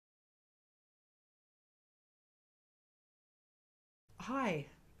Hi,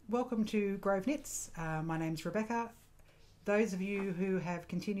 welcome to Grove Knits. My name's Rebecca. Those of you who have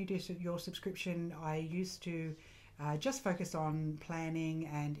continued your subscription, I used to just focus on planning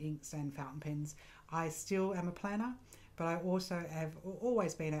and inks and fountain pens. I still am a planner, but I also have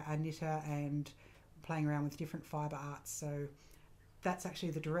always been a knitter and playing around with different fibre arts. So that's actually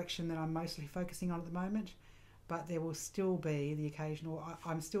the direction that I'm mostly focusing on at the moment. But there will still be the occasional.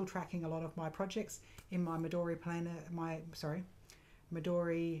 I'm still tracking a lot of my projects in my Midori planner.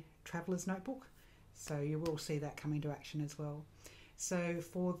 Midori Traveller's Notebook, so you will see that come into action as well. So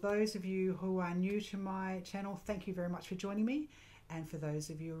for those of you who are new to my channel, thank you very much for joining me, and for those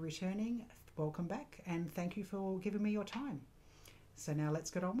of you returning, welcome back and thank you for giving me your time. So now let's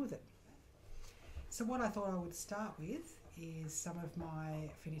get on with it. So what I thought I would start with is some of my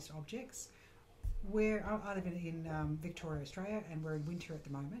finished objects. I live in Victoria, Australia, and we're in winter at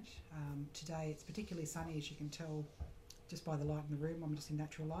the moment. Today it's particularly sunny, as you can tell just by the light in the room. I'm just in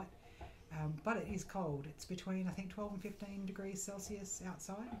natural light, but it is cold. It's between I think 12 and 15 degrees Celsius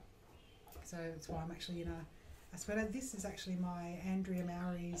outside, so that's why I'm actually in a sweater. This is actually my Andrea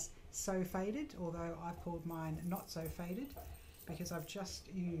Mowry's So Faded, although I've called mine Not So Faded because I've just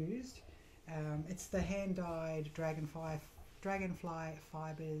used it's the hand-dyed Dragonfly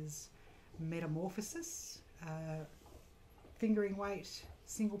Fibres Metamorphosis fingering weight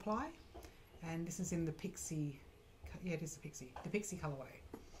single ply, and this is in the Pixie. Yeah, it is the Pixie colourway.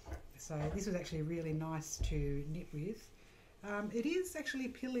 So this was actually really nice to knit with. It is actually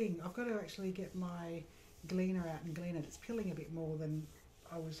pilling. I've got to actually get my gleaner out and glean it. It's pilling a bit more than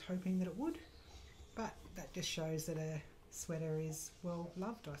I was hoping that it would, but that just shows that a sweater is well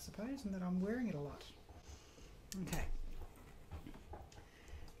loved, I suppose, and that I'm wearing it a lot. Okay.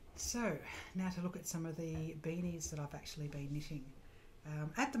 So now to look at some of the beanies that I've actually been knitting.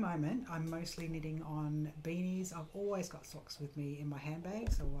 At the moment, I'm mostly knitting on beanies. I've always got socks with me in my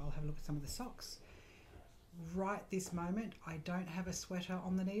handbag, so I'll have a look at some of the socks. Right this moment, I don't have a sweater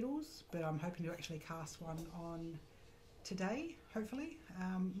on the needles, but I'm hoping to actually cast one on today, hopefully.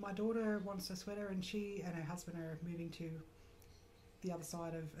 My daughter wants a sweater, and she and her husband are moving to the other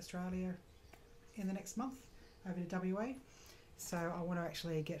side of Australia in the next month, over to WA. So I want to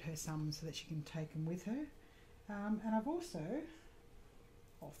actually get her some so that she can take them with her. And I've also...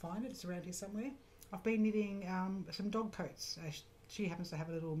 I'll find it, it's around here somewhere. I've been knitting some dog coats. She happens to have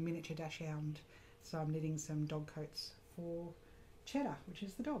a little miniature dachshund, so I'm knitting some dog coats for Cheddar, which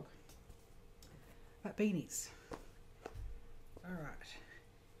is the dog. But beanies. Alright,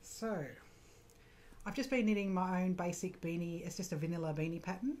 so I've just been knitting my own basic beanie. It's just a vanilla beanie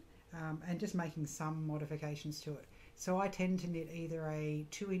pattern, and just making some modifications to it. So I tend to knit either a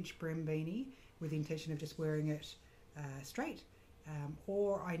 2-inch brim beanie with the intention of just wearing it straight,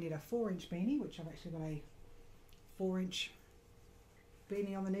 or I knit a 4-inch beanie, which I've actually got a 4-inch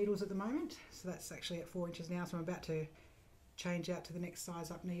beanie on the needles at the moment. So that's actually at 4 inches now, so I'm about to change out to the next size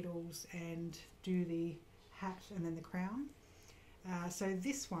up needles and do the hat and then the crown. So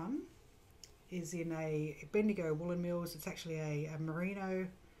this one is in a Bendigo Woolen Mills. It's actually a merino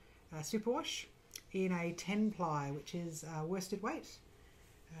superwash in a 10 ply, which is worsted weight.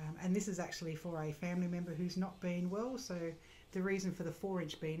 And this is actually for a family member who's not been well, so the reason for the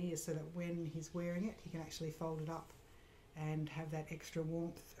 4-inch beanie is so that when he's wearing it, he can actually fold it up and have that extra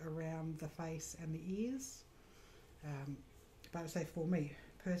warmth around the face and the ears. But I say for me,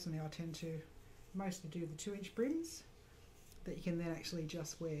 personally, I tend to mostly do the 2-inch brims that you can then actually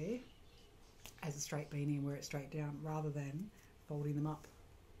just wear as a straight beanie and wear it straight down rather than folding them up.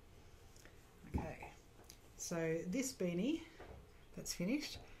 Okay, so this beanie that's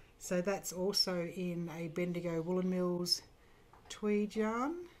finished, so that's also in a Bendigo Woolen Mills tweed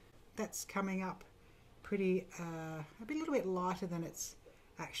yarn. That's coming up pretty a little bit lighter than its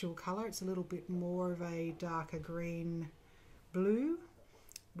actual colour. It's a little bit more of a darker green blue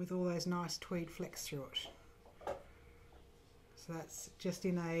with all those nice tweed flecks through it. So that's just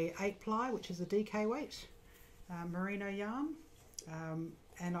in a 8 ply, which is a DK weight merino yarn,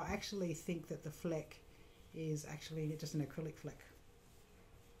 and I actually think that the fleck is actually just an acrylic fleck.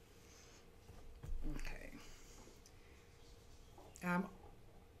 Okay.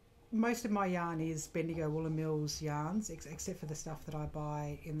 Most of my yarn is Bendigo Woolen Mills yarns, except for the stuff that I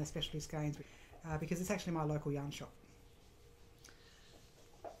buy in the specialty skeins, because it's actually my local yarn shop.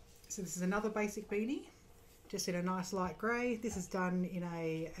 So this is another basic beanie, just in a nice light grey. This is done in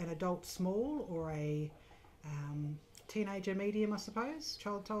an adult small or a teenager medium, I suppose,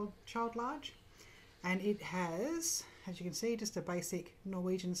 child large. And it has, as you can see, just a basic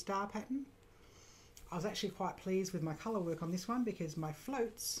Norwegian star pattern. I was actually quite pleased with my colour work on this one because my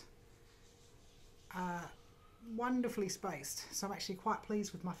floats are wonderfully spaced. So I'm actually quite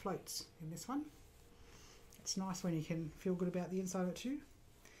pleased with my floats in this one. It's nice when you can feel good about the inside of it too.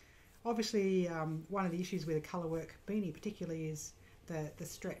 Obviously, one of the issues with a colour work beanie particularly is the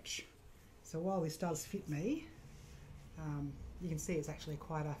stretch. So while this does fit me, you can see it's actually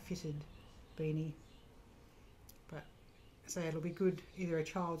quite a fitted beanie. But so it'll be good either a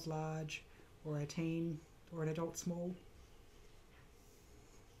child's large or a teen or an adult small.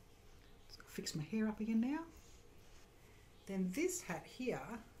 Just got to fix my hair up again now. Then this hat here,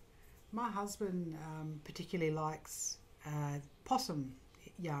 my husband particularly likes possum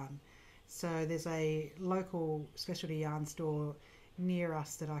yarn. So there's a local specialty yarn store near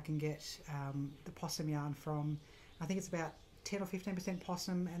us that I can get the possum yarn from. I think it's about 10 or 15%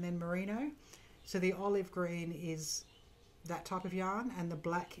 possum and then merino. So the olive green is that type of yarn and the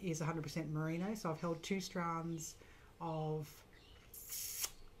black is 100% merino. So I've held 2 strands of,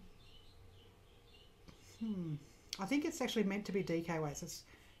 I think it's actually meant to be DK weight. So it's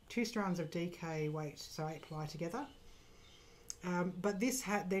 2 strands of DK weight, so 8 ply together. But this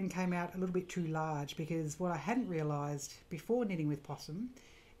hat then came out a little bit too large because what I hadn't realised before knitting with possum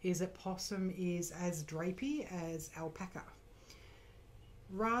is that possum is as drapey as alpaca.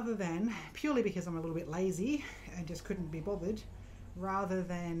 Rather than, purely because I'm a little bit lazy and just couldn't be bothered, rather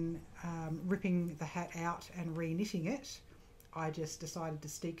than ripping the hat out and re-knitting it, I just decided to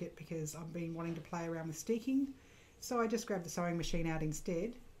steek it because I've been wanting to play around with steeking. So I just grabbed the sewing machine out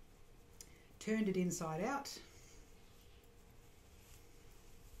instead, turned it inside out,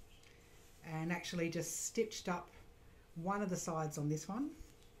 and actually just stitched up one of the sides on this one,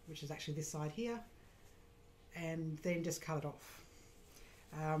 which is actually this side here, and then just cut it off.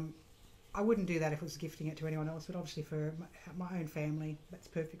 I wouldn't do that if I was gifting it to anyone else, but obviously for my own family, that's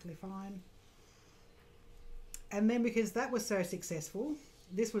perfectly fine. And then because that was so successful,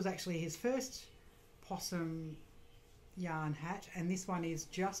 this was actually his first possum yarn hat, and this one is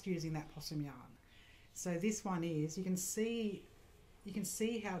just using that possum yarn. So this one is, you can see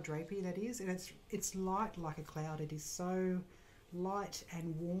how drapey that is, and it's light like a cloud. It is so light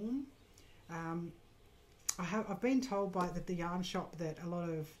and warm. I've been told by the yarn shop that a lot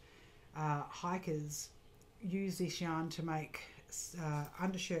of hikers use this yarn to make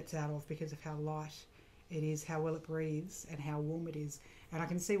undershirts out of because of how light it is, how well it breathes, and how warm it is. And I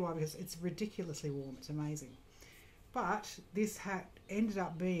can see why, because it's ridiculously warm. It's amazing. But this hat ended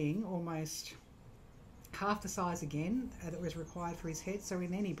up being almost half the size again that was required for his head, so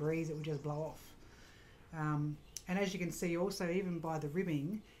in any breeze it would just blow off. And as you can see also, even by the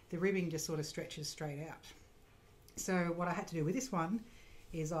ribbing just sort of stretches straight out. So what I had to do with this one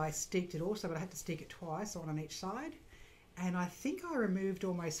is I steeked it also, but I had to steek it twice, one on each side, and I think I removed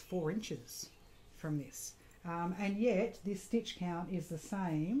almost 4 inches from this, and yet this stitch count is the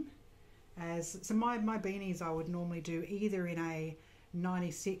same as, so my beanies I would normally do either in a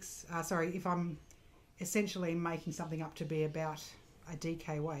 96, if I'm essentially making something up to be about a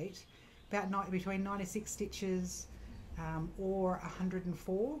DK weight, between 96 stitches or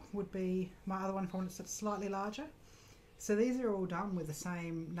 104 would be my other one if I wanted it slightly larger. So these are all done with the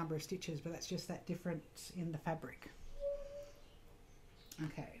same number of stitches, but that's just that difference in the fabric.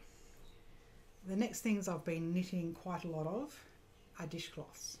 Okay. The next things I've been knitting quite a lot of are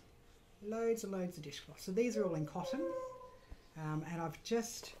dishcloths. Loads and loads of dishcloths. So these are all in cotton, and I've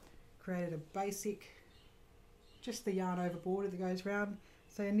just created a basic, just the yarn over border that goes round.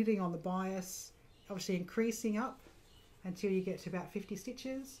 So knitting on the bias, obviously increasing up until you get to about 50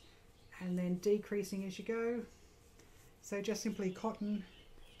 stitches, and then decreasing as you go. So just simply cotton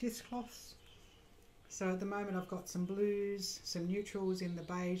dishcloths. So at the moment I've got some blues, some neutrals in the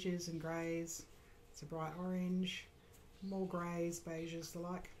beiges and greys. It's a bright orange, more greys, beiges, the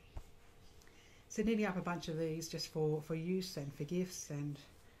like. So knitting up a bunch of these just for use and for gifts and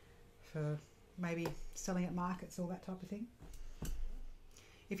for maybe selling at markets, all that type of thing.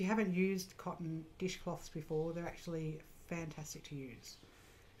 If you haven't used cotton dishcloths before, they're actually fantastic to use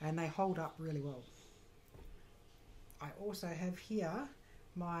and they hold up really well. I also have here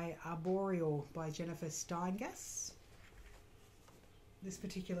my Arboreal by Jennifer Steingass. This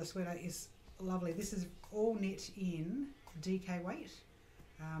particular sweater is lovely. This is all knit in DK weight,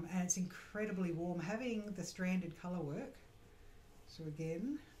 and it's incredibly warm, having the stranded colour work. So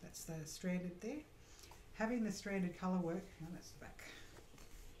again, that's the stranded there. Having the stranded colour work, no, that's the back,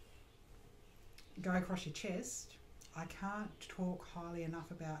 go across your chest. I can't talk highly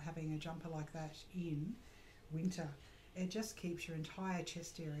enough about having a jumper like that in winter. It just keeps your entire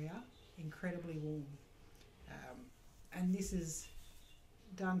chest area incredibly warm. And this is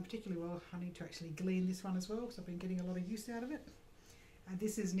done particularly well. I need to actually glean this one as well because I've been getting a lot of use out of it. And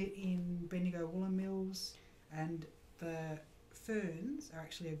this is knit in Bendigo Woolen Mills. and the ferns are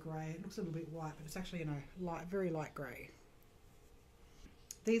actually a grey. It looks a little bit white, but it's actually, you know, light, very light grey.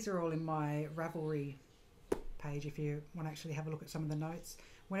 These are all in my Ravelry page if you want to actually have a look at some of the notes.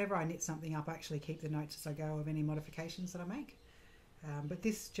 Whenever I knit something up, I actually keep the notes as I go of any modifications that I make. But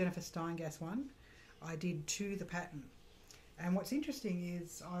this Jennifer Steingass one, I did to the pattern. And what's interesting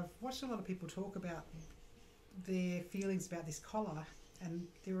is I've watched a lot of people talk about their feelings about this collar, and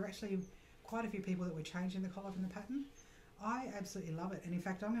there were actually quite a few people that were changing the collar from the pattern. I absolutely love it, and in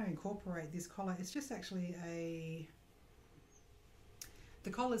fact I'm going to incorporate this collar. It's just actually the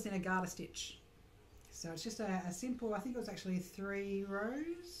collar's in a garter stitch. So it's just a simple, I think it was actually 3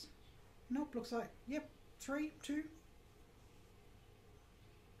 rows. Nope, looks like, yep, 3, 2.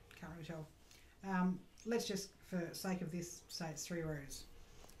 Can't really tell. Let's just, for sake of this, say it's 3 rows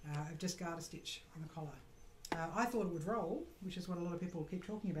of just garter stitch on the collar. I thought it would roll, which is what a lot of people keep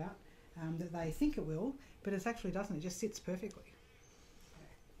talking about, that they think it will, but it actually doesn't. It just sits perfectly.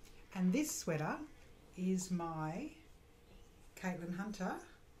 And this sweater is my Caitlin Hunter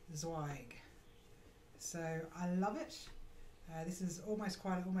Zweig. So I love it. This is almost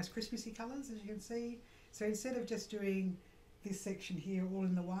Christmassy colours, as you can see. So instead of just doing this section here all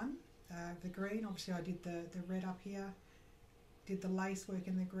in the one, the green, obviously I did the red up here, did the lace work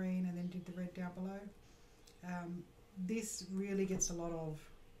in the green, and then did the red down below. This really gets a lot of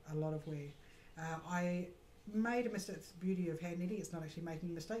wear. I made a mistake. It's the beauty of hand knitting. It's not actually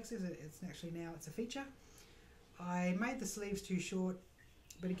making mistakes, is it? It's actually now it's a feature. I made the sleeves too short.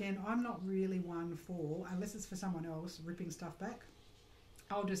 But again, I'm not really one for, unless it's for someone else, ripping stuff back.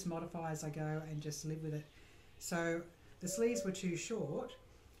 I'll just modify as I go and just live with it. So the sleeves were too short,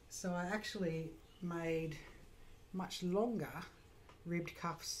 so I actually made much longer ribbed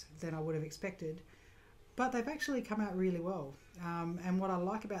cuffs than I would have expected. But they've actually come out really well. And what I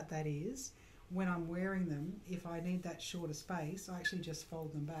like about that is, when I'm wearing them, if I need that shorter space, I actually just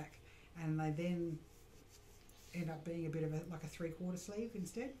fold them back, and they then end up being a bit of like a 3/4 sleeve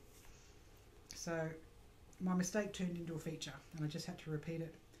instead. So my mistake turned into a feature, and I just had to repeat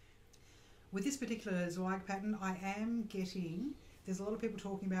it. With this particular Zweig pattern, I am getting, there's a lot of people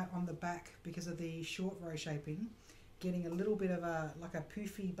talking about on the back, because of the short row shaping, getting a little bit of a like a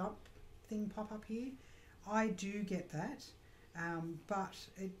poofy bump thing pop up here. I do get that, but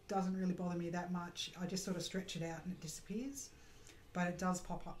it doesn't really bother me that much. I just sort of stretch it out and it disappears, but it does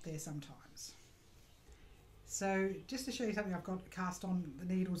pop up there sometimes. So just to show you something I've got cast on the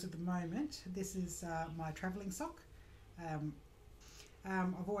needles at the moment, this is my travelling sock.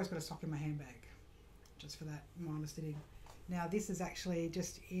 I've always got a sock in my handbag, just for that mindless knitting. Now this is actually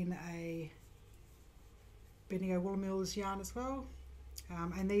just in a Beanie-a-thon Mills yarn as well.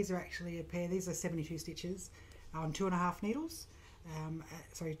 And these are actually a pair, these are 72 stitches on 2.5 needles,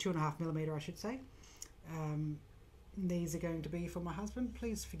 sorry 2.5mm I should say. These are going to be for my husband.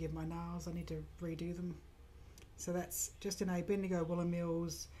 Please forgive my nails, I need to redo them. So that's just in a Beanie-a-thon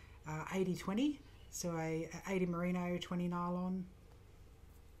Mills 80-20, so a 80 merino, 20 nylon.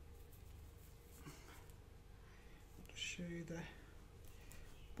 I'll show you the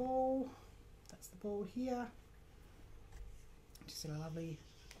ball, that's the ball here. Just a lovely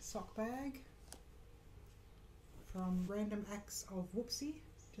sock bag from Random Acts of Whoopsie,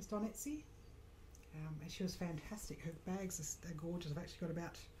 just on Etsy. And she was fantastic. Her bags are gorgeous. I've actually got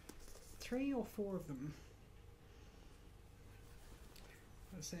about 3 or 4 of them.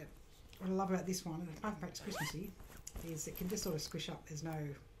 What I love about this one, and apart from it's Christmassy, is it can just sort of squish up. There's no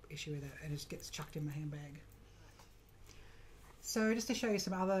issue with it, and it just gets chucked in my handbag. So just to show you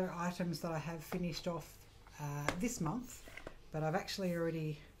some other items that I have finished off this month, but I've actually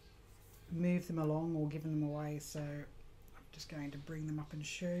already moved them along or given them away, so I'm just going to bring them up and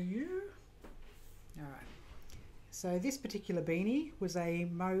show you. Alright, so this particular beanie was a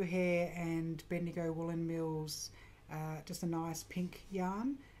mohair and Beanie-a-thon Mills, just a nice pink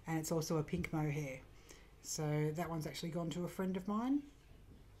yarn, and it's also a pink mohair. So that one's actually gone to a friend of mine.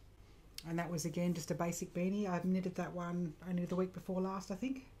 And that was again just a basic beanie. I've knitted that one only the week before last, I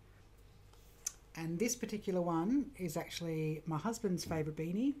think. And this particular one is actually my husband's favourite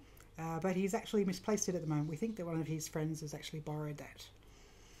beanie, but he's actually misplaced it at the moment. We think that one of his friends has actually borrowed that.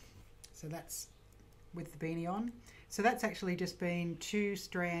 So that's with the beanie on. So that's actually just been 2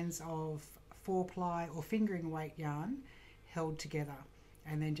 strands of 4-ply or fingering weight yarn held together,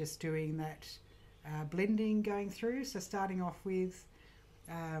 and then just doing that blending going through. So starting off with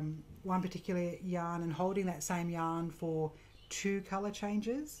one particular yarn and holding that same yarn for 2 colour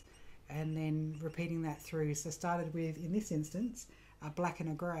changes, and then repeating that through. So started with, in this instance, a black and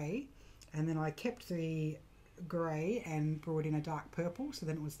a grey, and then I kept the grey and brought in a dark purple, so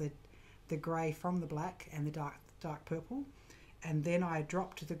then it was the the grey from the black and the dark purple, and then I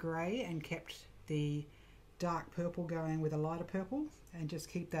dropped the grey and kept the dark purple going with a lighter purple, and just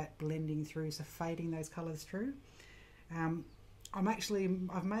keep that blending through, so fading those colours through.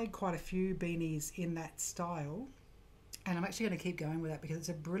 I've made quite a few beanies in that style, and I'm actually going to keep going with that because it's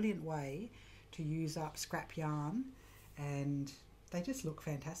a brilliant way to use up scrap yarn, and they just look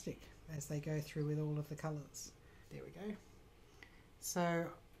fantastic as they go through with all of the colours. There we go. So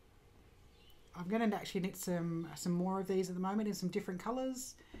I'm going to actually knit some more of these at the moment in some different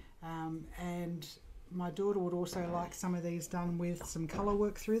colours, and my daughter would also like some of these done with some colour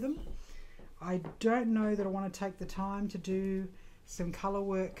work through them. I don't know that I want to take the time to do some colour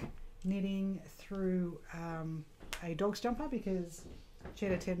work knitting through a dog's jumper, because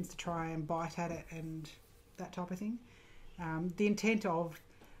Cheddar tends to try and bite at it and that type of thing. The intent of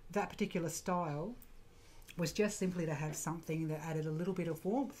that particular style was just simply to have something that added a little bit of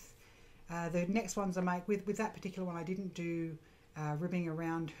warmth. The next ones I make, with that particular one, I didn't do ribbing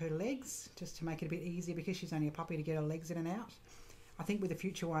around her legs, just to make it a bit easier because she's only a puppy, to get her legs in and out. I think with the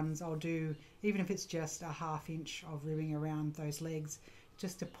future ones I'll do, even if it's just a ½ inch of ribbing around those legs,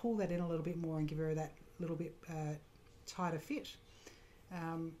 just to pull that in a little bit more and give her that little bit tighter fit.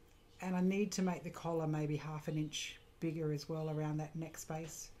 And I need to make the collar maybe ½ inch bigger as well around that neck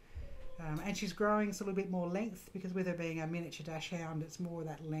space. And she's growing a little bit more length, because with her being a miniature dachshund, it's more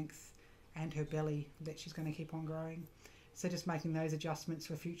that length and her belly that she's going to keep on growing. So just making those adjustments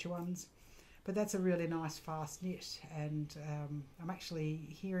for future ones. But that's a really nice fast knit, and I'm actually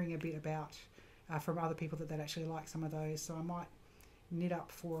hearing a bit about from other people that actually like some of those, so I might knit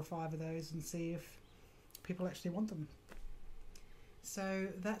up 4 or 5 of those and see if people actually want them. So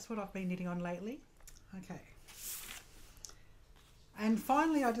that's what I've been knitting on lately. Okay. And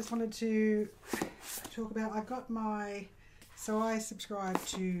finally, I just wanted to talk about, I subscribe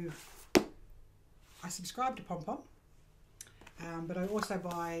to Pom Pom, but I also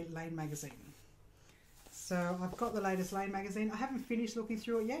buy Lane magazine. So I've got the latest Lane magazine. I haven't finished looking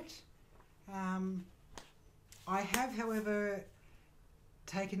through it yet. I have, however,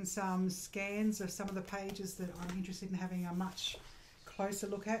 taken some scans of some of the pages that I'm interested in having a much closer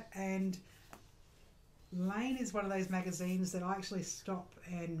look at, and Lane is one of those magazines that I actually stop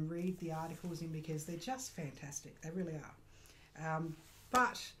and read the articles in, because they're just fantastic. They really are.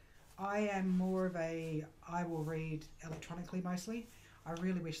 But I am more of I will read electronically mostly. I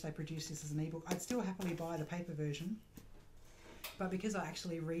really wish they produced this as an ebook. I'd still happily buy the paper version, but because I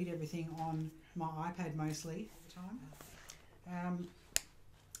actually read everything on my iPad mostly all the time,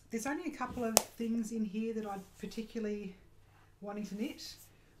 there's only a couple of things in here that I'm particularly wanting to knit.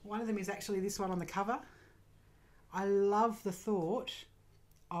 One of them is actually this one on the cover. I love the thought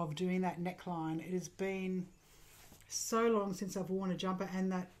of doing that neckline. It has been so long since I've worn a jumper, and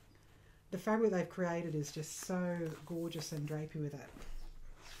that the fabric they've created is just so gorgeous and drapey with it.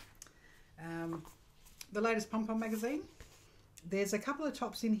 The latest Pom Pom magazine. There's a couple of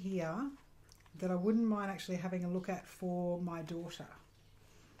tops in here that I wouldn't mind actually having a look at for my daughter.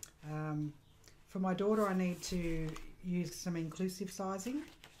 For my daughter, I need to use some inclusive sizing,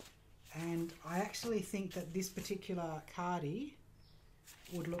 and I actually think that this particular cardie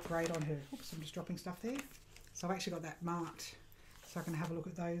would look great on her. Oops, I'm just dropping stuff there. So I've actually got that marked, so I can have a look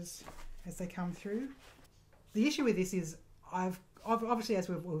at those as they come through. The issue with this is I've obviously, as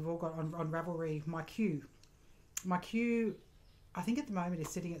we've all got on Ravelry, my queue, I think at the moment is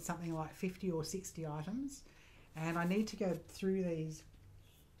sitting at something like 50 or 60 items, and I need to go through these.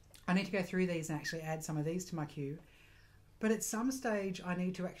 I need to go through these and actually add some of these to my queue. But at some stage, I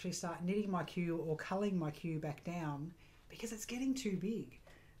need to actually start knitting my queue or culling my queue back down, because it's getting too big.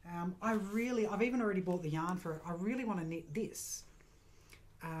 I've even already bought the yarn for it. I really want to knit this.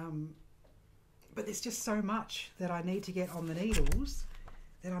 But there's just so much that I need to get on the needles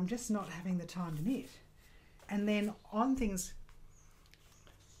that I'm just not having the time to knit. And then on things,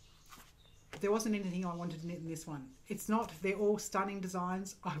 there wasn't anything I wanted to knit in this one. It's not, they're all stunning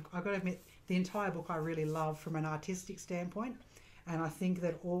designs. I've got to admit, the entire book I really love from an artistic standpoint, and I think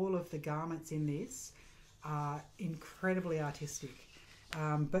that all of the garments in this are incredibly artistic.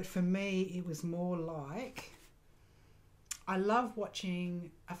 But for me, it was more like, I love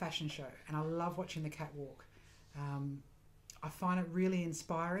watching a fashion show and I love watching the catwalk. I find it really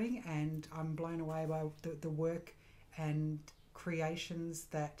inspiring, and I'm blown away by the work and creations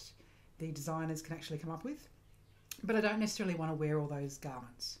that the designers can actually come up with. But I don't necessarily want to wear all those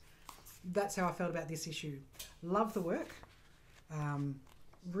garments. That's how I felt about this issue. Love the work.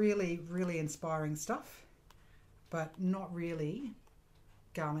 Really, really inspiring stuff, but not really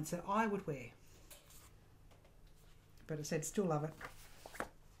garments that I would wear. But I said, still love it.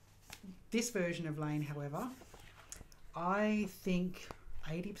 This version of Lane, however, I think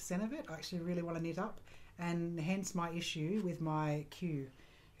 80% of it I actually really want to knit up, and hence my issue with my queue,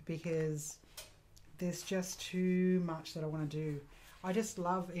 because there's just too much that I want to do. I just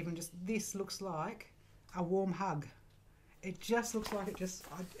love, even just this looks like a warm hug. It just looks like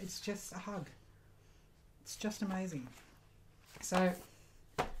it's just a hug. It's just amazing. So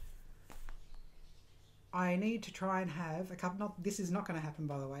I need to try and have a couple, this is not going to happen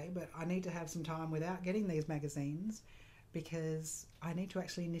by the way, but I need to have some time without getting these magazines, because I need to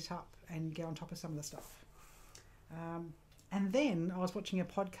actually knit up and get on top of some of the stuff. And then I was watching a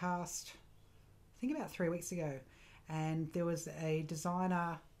podcast, I think about 3 weeks ago, and there was a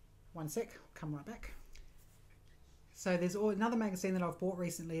designer, one sec, come right back. So there's another magazine that I've bought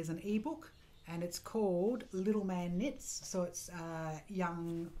recently is an ebook, and it's called Little Man Knits. So it's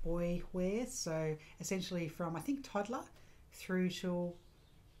young boy wear, so essentially from I think toddler through to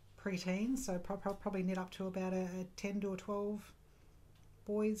preteen, so probably knit up to about a 10 to a 12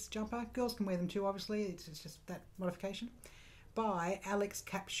 boys jumper. Girls can wear them too, obviously, it's just that modification, by Alex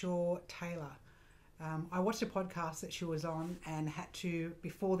Capshaw Taylor. I watched a podcast that she was on and had to,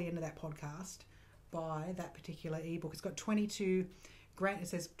 before the end of that podcast, buy that particular ebook. It's got 22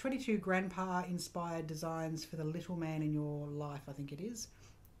 grandpa inspired designs for the little man in your life, I think it is.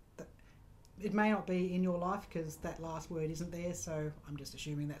 It may not be in your life because that last word isn't there, so I'm just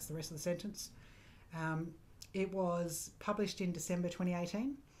assuming that's the rest of the sentence. It was published in December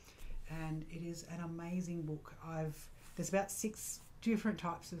 2018, and it is an amazing book. There's about 6 different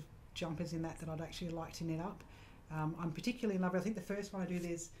types of jumpers in that I'd actually like to knit up. I'm particularly in love with, I think the first one I do,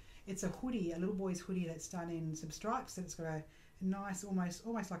 it's a hoodie, a little boy's hoodie that's done in some stripes, and it's got a nice,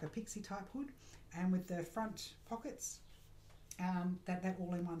 almost like a pixie type hood, and with the front pockets, that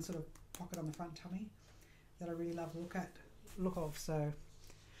all-in-one sort of pocket on the front tummy that I really love the look of. So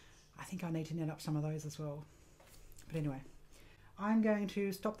I think I need to knit up some of those as well. But anyway, I'm going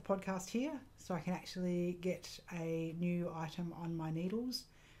to stop the podcast here so I can actually get a new item on my needles.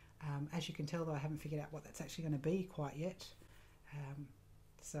 As you can tell, though, I haven't figured out what that's actually going to be quite yet.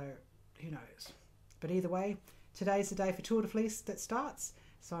 So who knows? But either way, today's the day for Tour de Fleece that starts.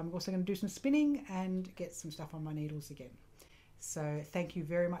 So I'm also going to do some spinning and get some stuff on my needles again. So thank you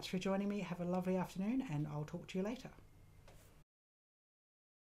very much for joining me. Have a lovely afternoon, and I'll talk to you later.